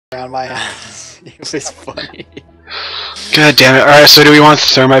around my house. It was funny. God damn it. Alright, so do we want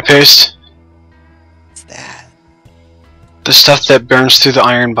thermite paste? What's that? The stuff that burns through the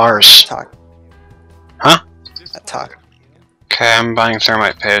iron bars. Talk. Huh? That talk. Okay, I'm buying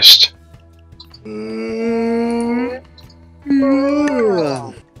thermite paste. And,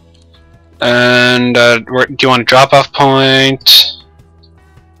 do you want a drop-off point?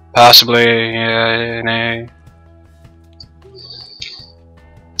 Possibly, yeah, nay.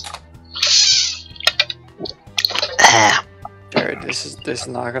 Jared, this is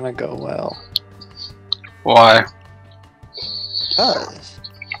not gonna go well. Why? Because.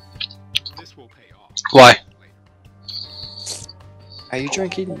 Why? Are you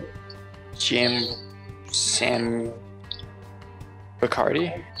drinking Sam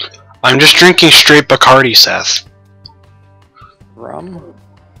Bacardi? I'm just drinking straight Bacardi, Seth. Rum?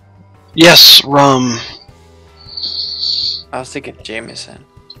 Yes, rum. I was thinking Jameson.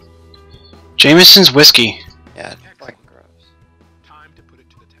 Jameson's whiskey. Yeah, it's fucking gross.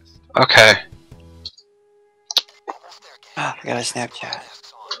 Okay. Ah, I got a Snapchat.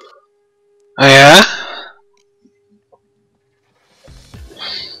 Oh yeah?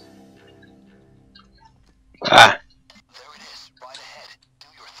 Ah. There it is, right ahead. Do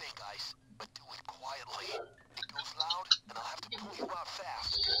your thing, guys, but do it quietly. It goes loud, and I'll have to pull you out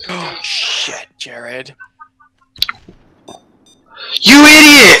fast. Oh shit, Jared. You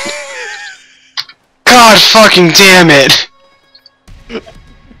idiot! God fucking damn it!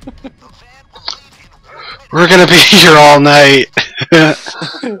 We're gonna be here all night. I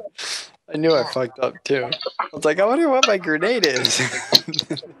knew I fucked up too. I was like, I wonder what my grenade is.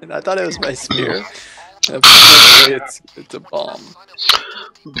 And I thought it was my spear. And apparently it's a bomb.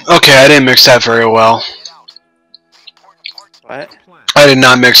 Okay, I didn't mix that very well. What? I did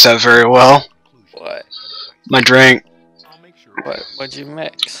not mix that very well. What? My drink. What'd you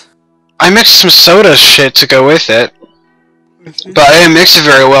mix? I mixed some soda shit to go with it. But I didn't mix it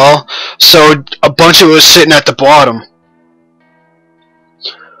very well, so a bunch of it was sitting at the bottom.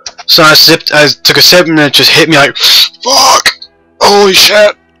 So I took a sip and it just hit me like, fuck! Holy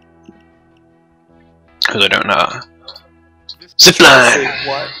shit! Cause I don't know. Zipline! I said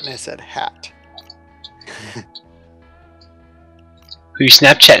what? And I said hat. Who you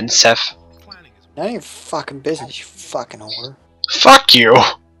Snapchatting, Seth? None of your fucking business, you fucking whore. Fuck you!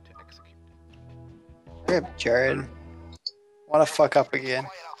 Rip, Jared. Wanna fuck up again?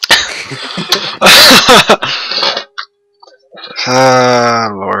 Ah,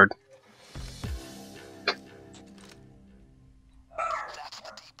 Lord.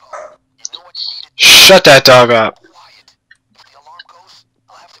 Shut that dog up. If the alarm goes,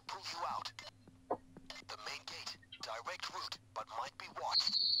 I'll have to prove you out. The main gate, direct route, but might be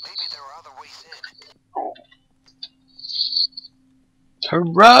watched. Maybe there are other ways in.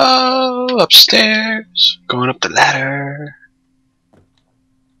 Hurrah! Upstairs. Going up the ladder.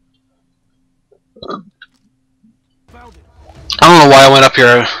 I don't know why I went up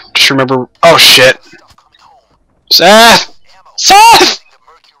here. Just remember. Oh shit. Seth! Seth!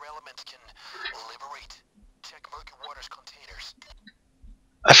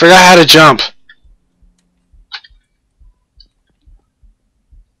 I forgot how to jump.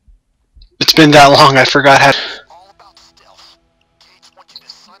 It's been that long, I forgot how to...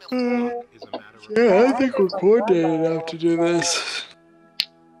 Yeah, I think we're coordinated enough to do this.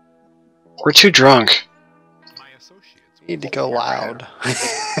 We're too drunk. You need to go loud.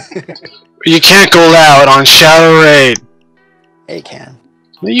 You can't go loud on Shadow Raid. Hey, you can.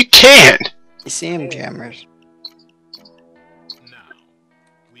 No, you can't. You see him, jammers.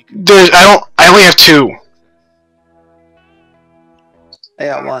 I only have two. I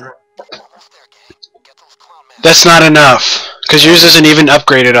got one. That's not enough. Because yours isn't even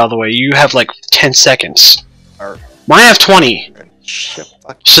upgraded all the way. You have like 10 seconds. Mine have 20. Shit,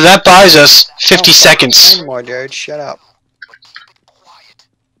 fuck. So that buys us 50 seconds. One more, Jared. Shut up.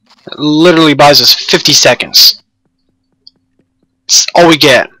 It literally buys us 50 seconds. That's all we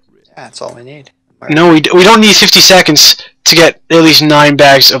get. Yeah, that's all we need. No, we don't need 50 seconds to get at least 9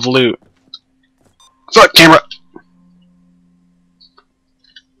 bags of loot. Fuck, camera.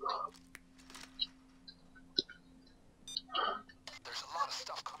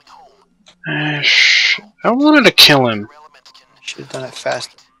 I wanted to kill him. Should have done it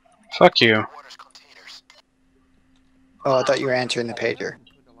fast. Fuck you. Oh, I thought you were answering the pager.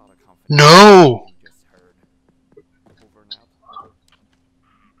 No!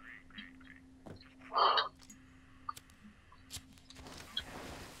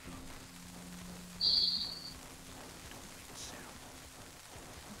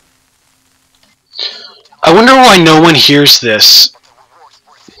 I wonder why no one hears this.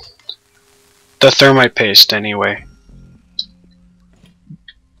 the thermite paste anyway.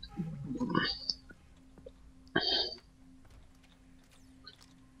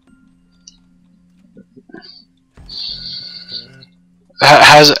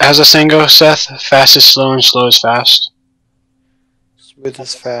 How's the saying go, Seth? Fast is slow and slow is fast. Smooth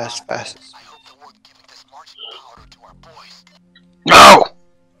is fast, fast. I hope that we're giving this marching powder to our boys. No!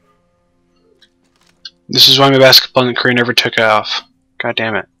 This is why my basketball career never took off. God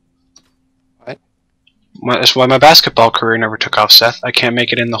damn it. What? That's why my basketball career never took off, Seth. I can't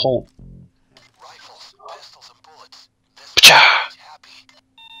make it in the hole. Rifles, pistols, and bullets. This Pcha! one's happy.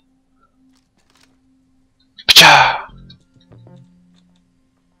 Pcha!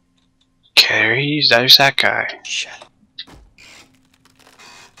 Okay, there's that guy. Shit.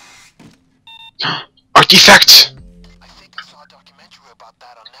 Artifact! I think I saw a documentary about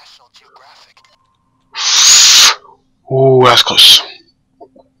that on National Geographic. Ooh, that's close.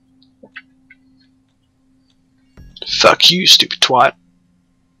 Fuck you, stupid twat.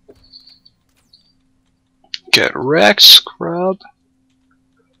 Get wrecked, scrub.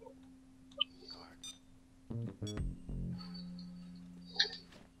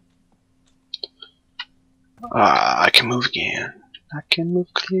 I can move again. I can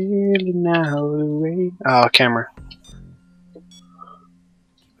move clearly now. The way. Oh, camera.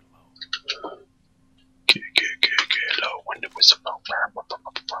 Get low when the whistle.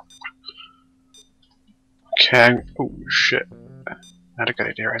 Okay. Oh shit. Not a good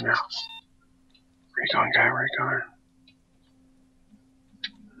idea right now. Where you going, guy? Where you going?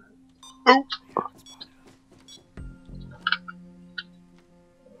 Oh.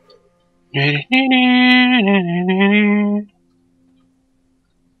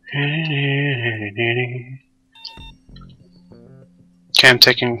 Okay, I'm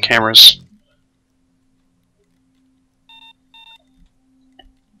taking cameras.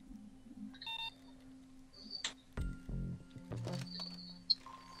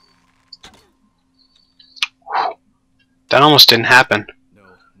 That almost didn't happen. No,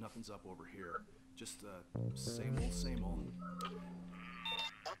 nothing's up over here. Just same old, same old.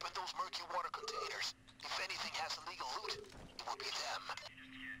 Open those murky water containers. If anything has illegal loot, it will be them.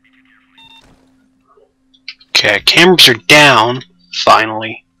 Okay, cameras are down.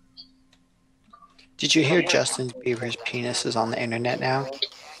 Finally. Did you hear Justin Bieber's penis is on the internet now?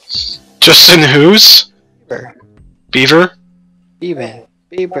 Justin who's? Bieber. Beaver?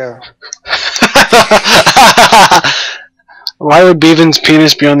 Bieber. Why would Beaven's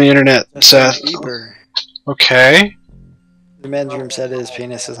penis be on the internet, Justin Seth? Bieber. Okay. The men's room said his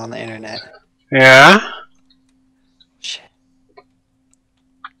penis is on the internet. Yeah? Shit.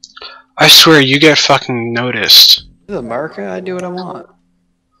 I swear you get fucking noticed. This is America. I do what I want.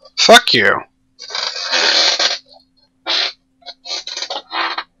 Fuck you.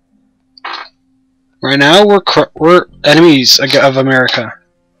 Right now we're enemies of America.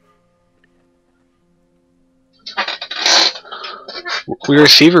 We are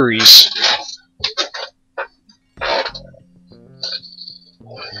thieveries.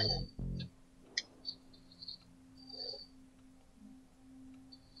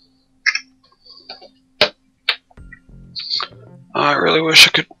 I really wish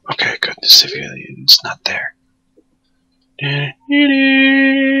I could. Okay, good. The civilian's not there.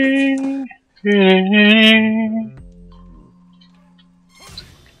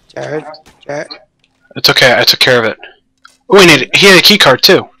 Jared. It's okay. I took care of it. Oh, he had a key card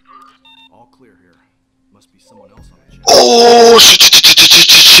too. All clear here. Must be someone else on the jet. Oh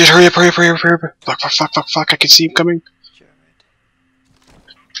shit! Hurry up! Fuck! I can see him coming.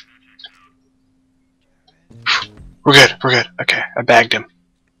 We're good. Okay, I bagged him.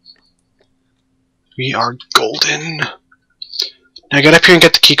 We are golden. Now get up here and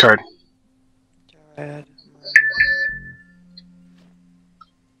get the key card. Jared.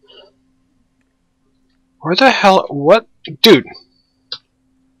 Where the hell? What? Dude.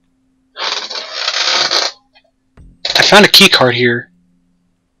 I found a key card here.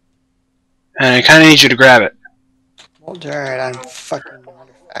 And I kinda need you to grab it. Well, Jared, I'm fucking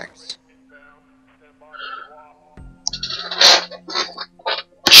artifacts.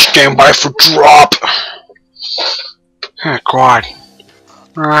 Stand by for drop! Oh god.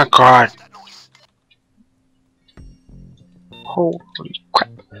 Oh god. Holy crap.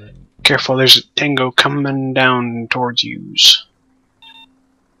 Careful, there's a tango coming down towards you.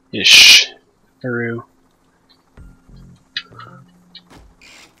 Ish. Haru.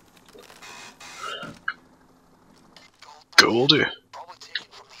 Gold. Probably taken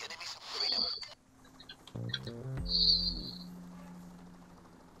from the enemies of freedom.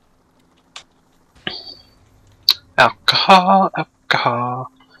 Alcohol.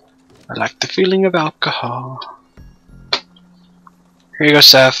 I like the feeling of alcohol. Here you go,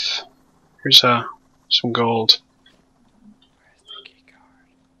 Seth. Here's some gold.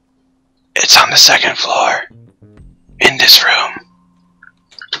 It's on the second floor. In this room.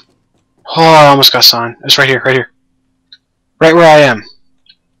 Oh, I almost got sun. It's right here, right here. Right where I am.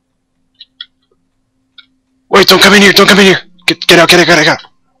 Wait, don't come in here, don't come in here! Get out, get out!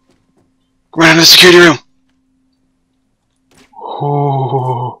 Run out of the security room!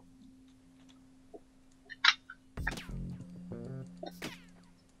 Ooh.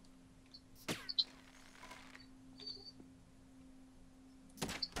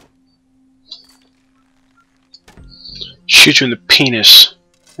 Shoot you in the penis.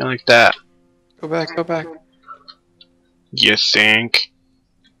 I like that. Go back, go back. You think?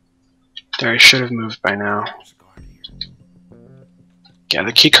 There, I should have moved by now. Yeah,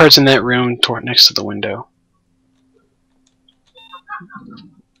 the keycard's in that room next to the window.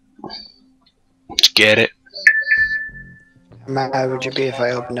 Let's get it. How mad would you be if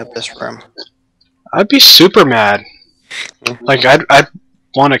I opened up this room? I'd be super mad. Like, I'd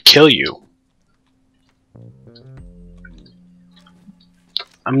want to kill you.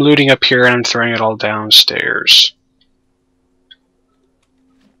 I'm looting up here and I'm throwing it all downstairs.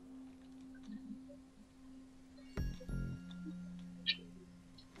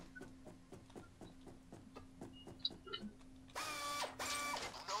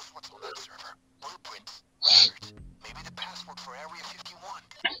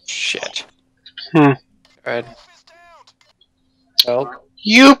 Shit. Hmm. Alright. Help.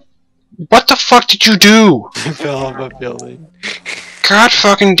 You... What the fuck did you do? I fell off a building. God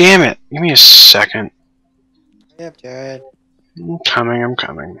fucking damn it. Give me a second. Yep, Jared. I'm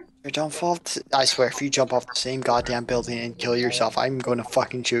coming. Don't fall. I swear, if you jump off the same goddamn building and kill yourself, I'm gonna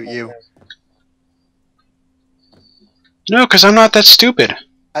fucking shoot you. No, because I'm not that stupid.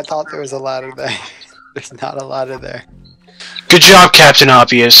 I thought there was a ladder there. There's not a ladder there. Good job, Captain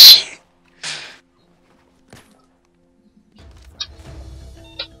Obvious.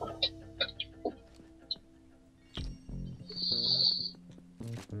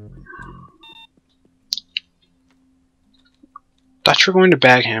 Thought you were going to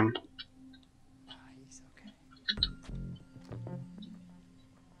bag him.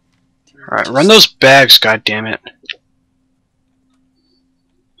 Alright, run those bags, goddammit.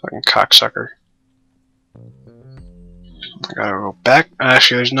 Fucking cocksucker. I gotta go back.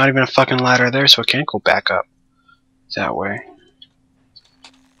 Actually, there's not even a fucking ladder there, so I can't go back up that way.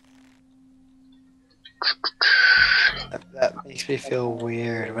 That makes me feel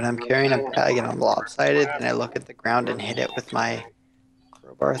weird. When I'm carrying a bag and I'm lopsided, and I look at the ground and hit it with my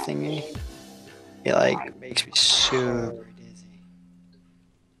crowbar thingy, it like makes me super dizzy.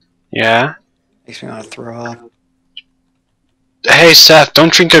 Yeah? Makes me want to throw up. Hey Seth,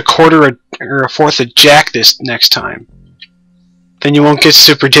 don't drink a quarter or a fourth of Jack this next time. Then you won't get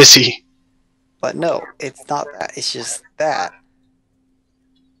super dizzy. But no, it's not that. It's just that.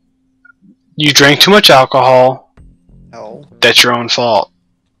 You drank too much alcohol. No. That's your own fault.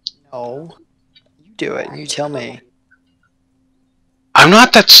 No. You do it. You tell me. I'm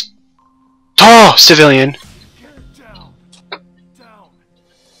not that tall, civilian.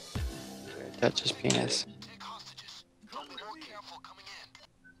 Touch his penis.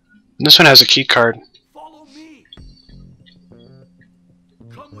 This one has a key card. Follow me.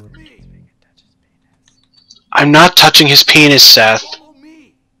 Come with me. I'm not touching his penis, Seth. Follow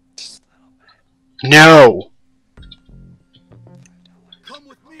me. No. Come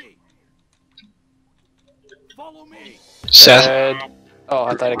with me. Follow me. Seth. Oh,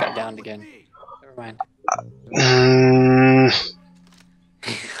 I thought I got downed again. Never mind.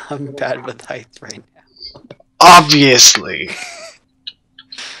 I'm bad with heights right now. Obviously.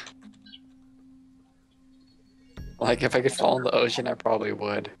 Like, if I could fall in the ocean, I probably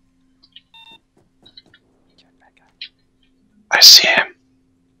would. I see him.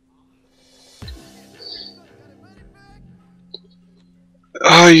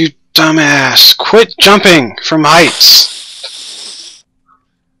 Oh, you dumbass. Quit jumping from heights.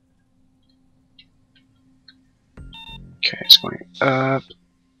 Okay, it's going up.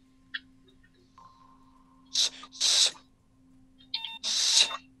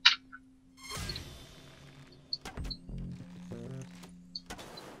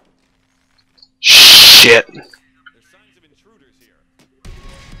 Shit. There's signs of intruders here.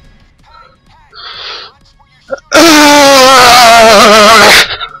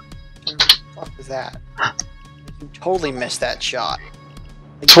 What was that? You totally missed that shot.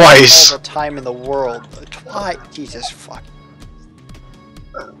 Like, Twice. All the time in the world. Twice. Jesus fuck.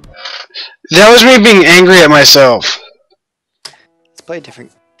 That was me being angry at myself. Let's play a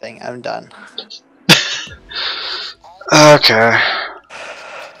different thing. I'm done. Okay.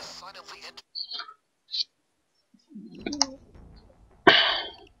 Silently enter.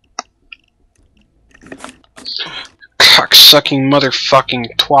 Cocksucking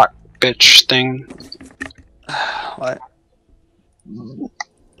motherfucking twat bitch thing. What?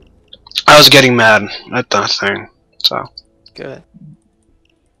 I was getting mad at that thing, so. Good.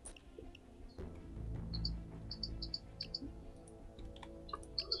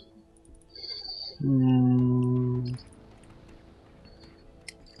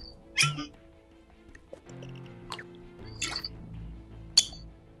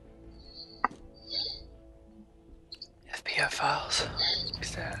 FBI files.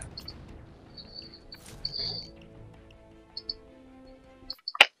 What's that?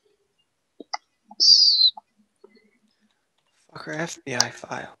 Fuck our FBI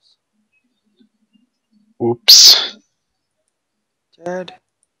files. Oops. Jared,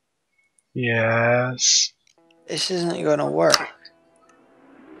 Yes. this isn't gonna work.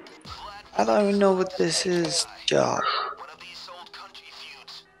 I don't even know what this is, job. One of these old country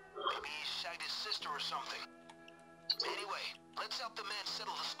feuds. Maybe he shagged his sister or something. Anyway, let's help the man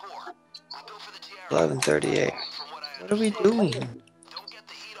settle the score. We go for the tiara. 11:38. From what I What are we understand, doing? don't get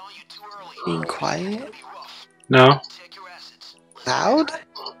the heat on you too early. Being It's quiet? gonna be rough. No? Check your acids. Loud?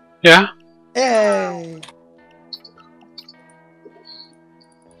 Yeah? Yay!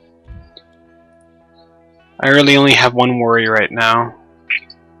 I really only have one worry right now.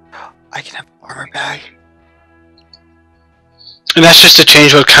 I can have an armor bag. And that's just to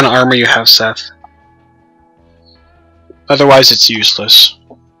change what kind of armor you have, Seth. Otherwise, it's useless.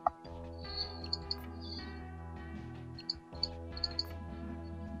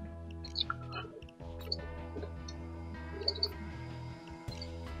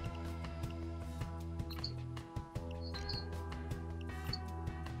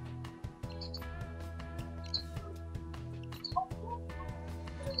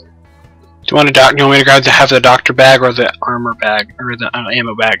 Do you want you want me to have the doctor bag or the armor bag or the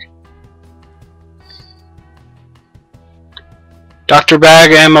ammo bag? Doctor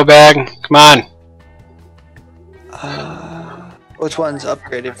bag, ammo bag. Come on. Which one's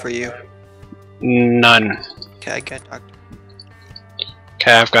upgraded for you? None. Okay, I got doctor.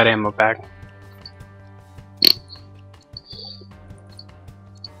 Okay, I've got ammo bag.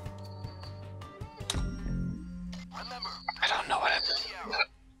 Remember, I don't know what I'm tiara.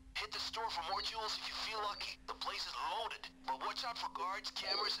 Hit the store for more jewels if you feel lucky. The place is loaded, but watch out for guards,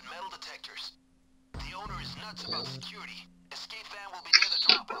 cameras, and metal detectors. The owner is nuts about security. Escape van will be near the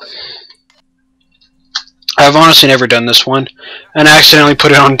drop-off. I've honestly never done this one, and I accidentally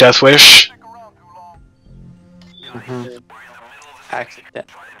put it on Death Wish. Accident.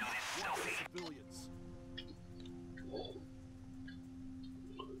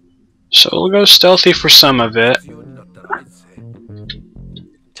 So we'll go stealthy for some of it. Until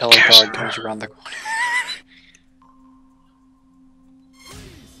a guard comes around the corner.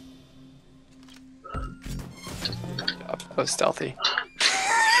 That was stealthy.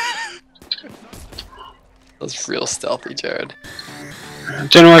 That was real stealthy, Jared.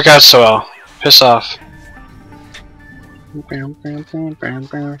 Didn't work out so well. Piss off. They're loading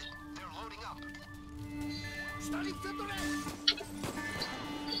up.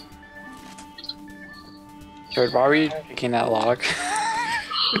 Jared, why were you picking that log?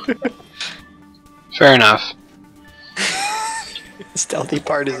 Fair enough. The stealthy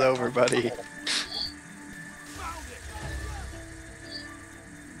part is over, buddy.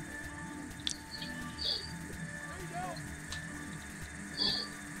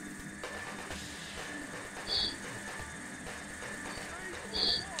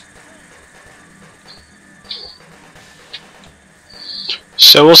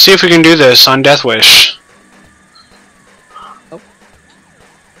 So we'll see if we can do this on Death Wish.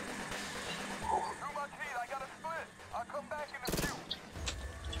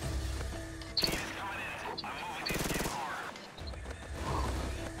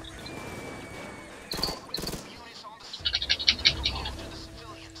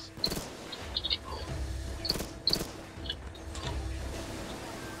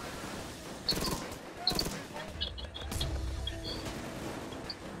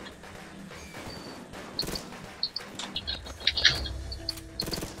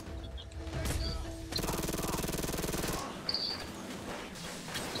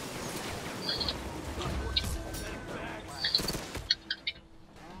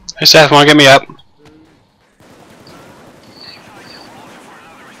 Hey Seth, wanna get me up?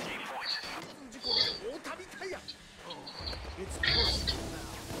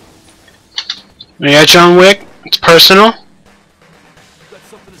 Yeah, John Wick, it's personal. Got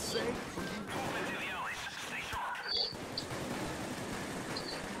something to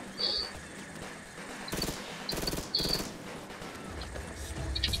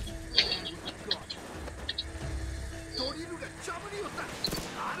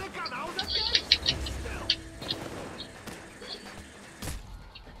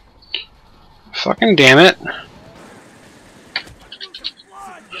Fucking damn it.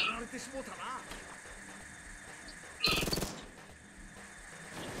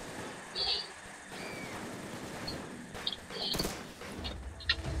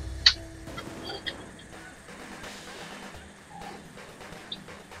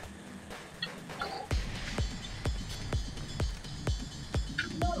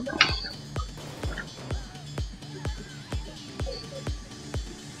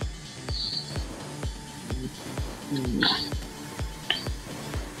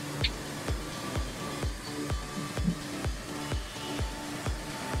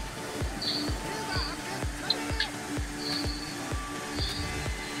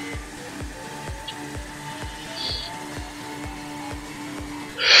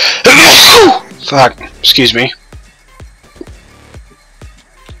 Fuck, excuse me.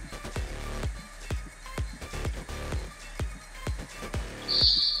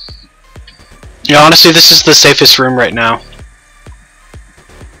 Yeah, honestly, this is the safest room right now.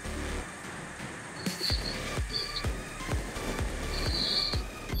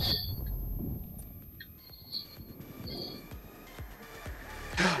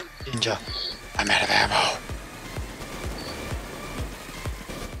 Ninja, I'm out of ammo.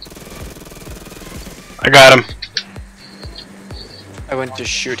 I got him. I went to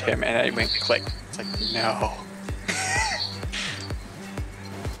shoot him and I went click. It's like, no.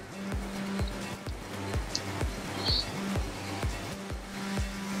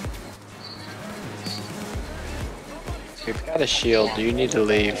 We've got a shield. You need to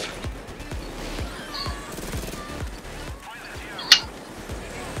leave.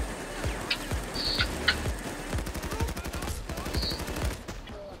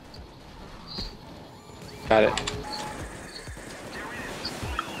 Got it.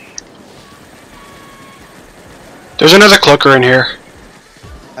 There's another cloaker in here.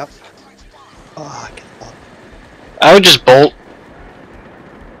 Yep. Oh, I can bolt. I would just bolt.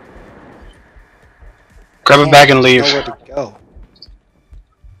 Grab a bag and leave. Nowhere to go.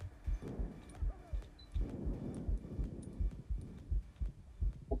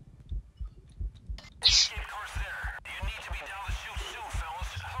 Escape car's there. You need to be down the chute soon,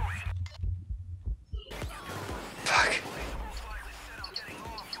 fellas. Hurry. Fuck.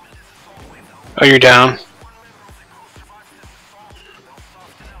 Oh, you're down.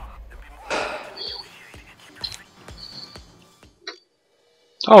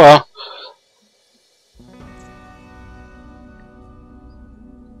 Oh well.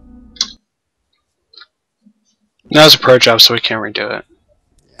 That was a pro job, so we can't redo it.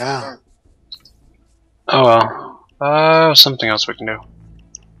 Yeah. Oh well. Something else we can do.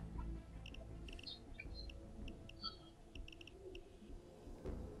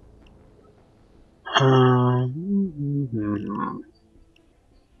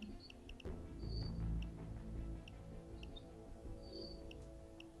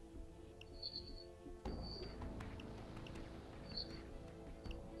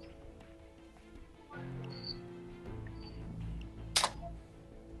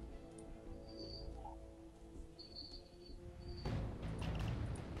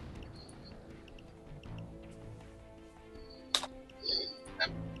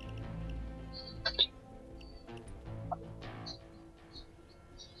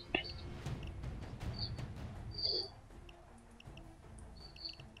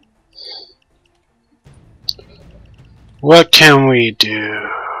 What can we do?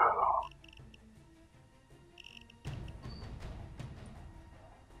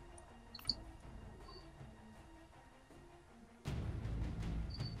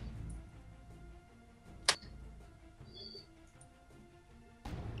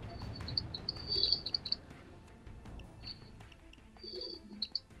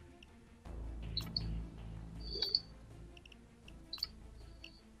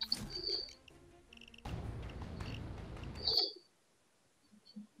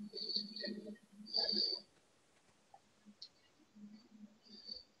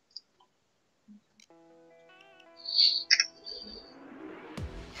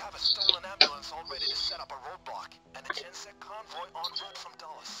 You have a stolen ambulance all ready to set up a roadblock, and a Gensec convoy en route from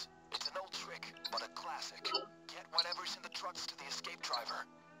Dulles. It's an old trick, but a classic. Get whatever's in the trucks to the escape driver.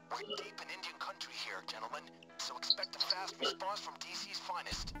 We're deep in Indian country here, gentlemen, so expect a fast response from DC's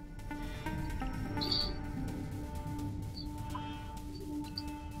finest.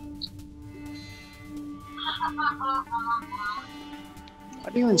 Why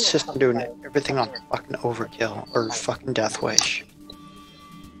do you insist on doing everything on fucking overkill or fucking death wish?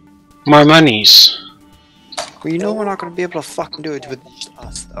 More monies. Well, you know we're not gonna be able to fucking do it with just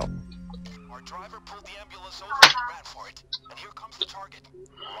us, though. Our driver pulled the ambulance over and ran for it. And here comes the target.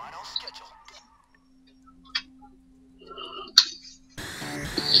 Right on schedule.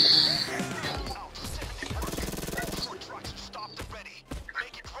 Outstanding work. All 4 trucks are stopped and ready.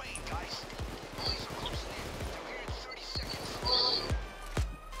 Make it rain, guys. Police are closing in. They're here in 30 seconds.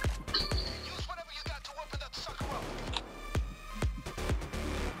 Use whatever you got to open that sucker up.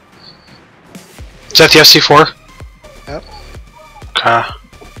 Is that the FC4? Yep. Okay.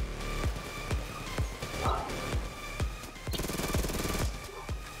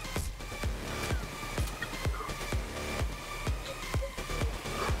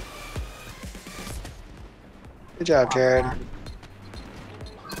 Good job, Jared.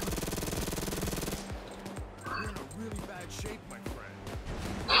 You're in a really bad shape, my friend.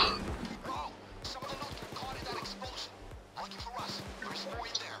 Wrong. Some of the loot got caught in that explosion. Lucky for us, there's more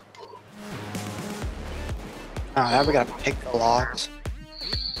in there. Oh, now we gotta pick the locks.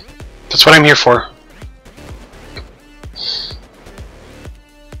 That's what I'm here for. I'm sending a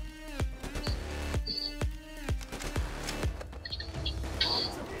van.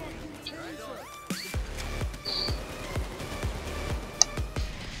 Keep tagging this stuff.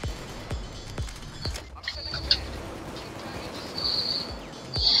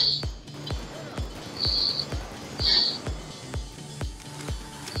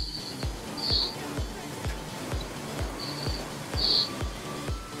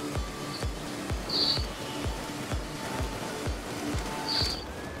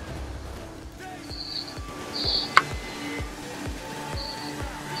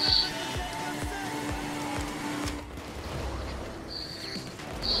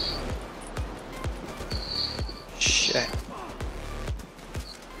 Shit.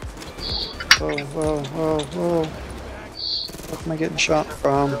 Whoa, whoa, whoa, whoa. What am I getting shot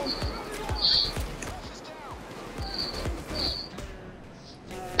from?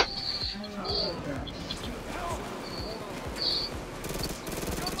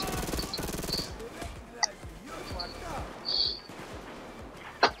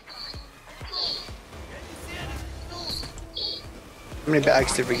 How many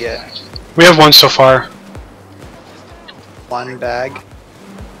bags did we get? We have one so far. One bag.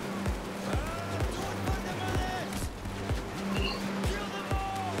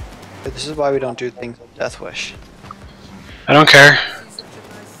 But this is why we don't do things with Death Wish. I don't care.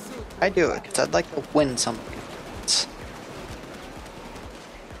 I do it because I'd like to win something.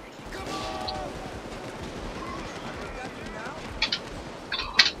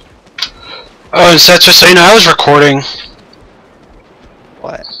 Oh, is that just so you know, I was recording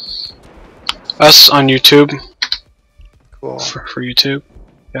What? us on YouTube. Cool. For YouTube.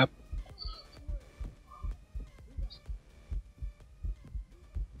 Yep.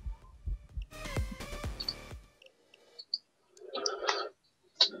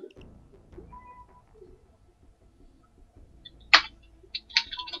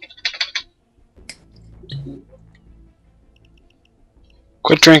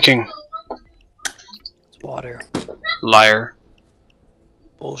 Quit drinking, It's water. liar.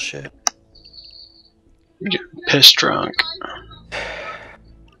 Bullshit. You're getting pissed drunk.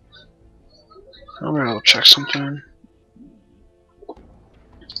 I'm gonna go check something.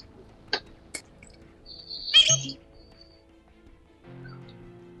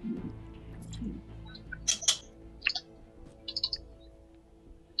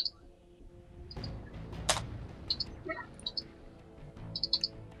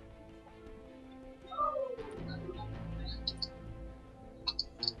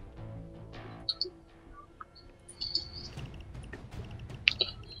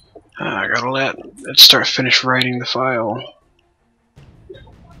 I gotta let it finish writing the file.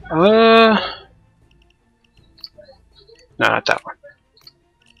 No, not that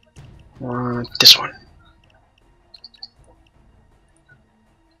one. This one.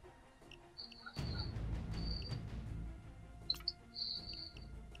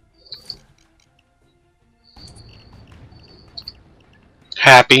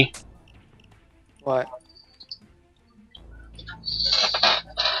 Happy. What?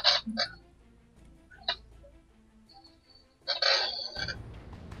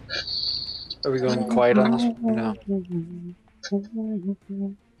 Are we going quiet on this one? No.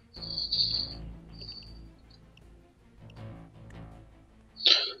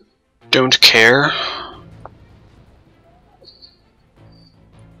 Don't care.